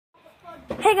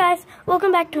Hey guys,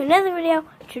 welcome back to another video.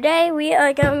 Today we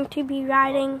are going to be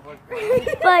riding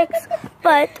bikes,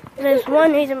 but there's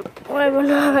one reason why we're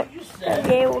not going to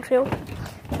be able to.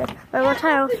 My one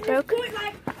tire broke.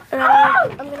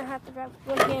 I'm going to have to grab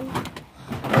one hand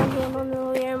on the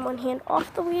wheel and one hand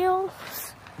off the wheels.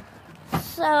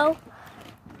 So,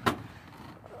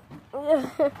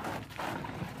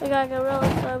 we gotta go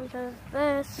really slow because of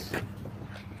this.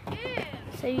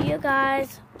 So you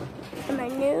guys, my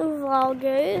new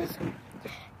vloggers,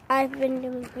 I've been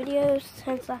doing videos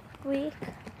since last week.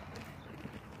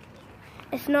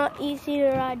 It's not easy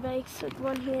to ride bikes with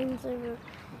one hand over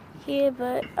here,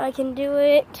 but I can do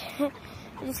it.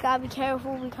 I just gotta be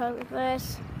careful because of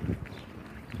this.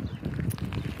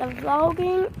 The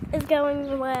vlogging is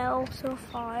going well so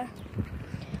far.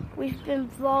 We've been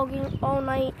vlogging all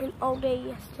night and all day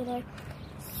yesterday.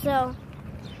 So,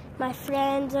 my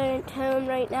friends aren't home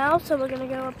right now, so we're gonna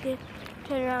go up here,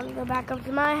 turn around and go back up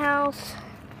to my house.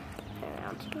 Turn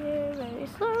around here very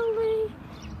slowly,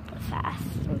 but fast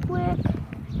and quick.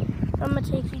 So I'm gonna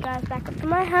take you guys back up to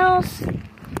my house, and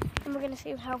we're gonna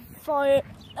see how far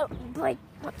the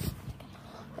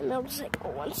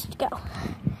motorcycle wants to go.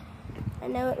 I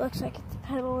know it looks like it's a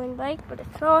pedaling bike, but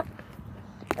it's not.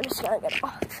 I'm just gonna get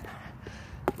off.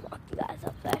 Walk you guys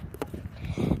up there.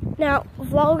 Now,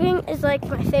 vlogging is like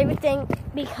my favorite thing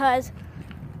because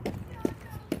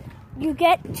you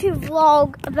get to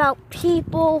vlog about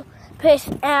people,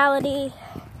 personality,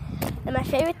 and my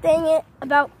favorite thing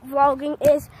about vlogging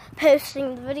is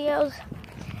posting the videos.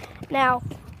 Now,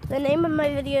 the name of my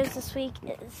videos this week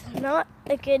is not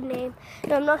a good name.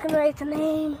 No, I'm not gonna write the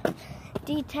name,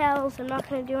 details, I'm not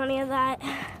gonna do any of that.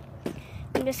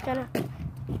 I'm just gonna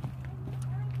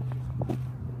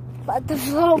let the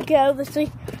vlog go this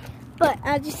week. But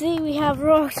as you see, we have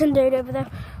rocks and dirt over there.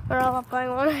 We're all up by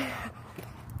one.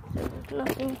 There's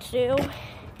nothing to do.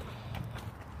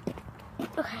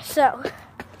 Okay, so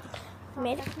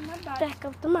made it back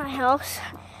up to my house.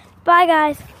 Bye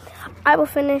guys. I will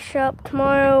finish up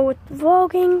tomorrow with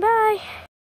vlogging. Bye.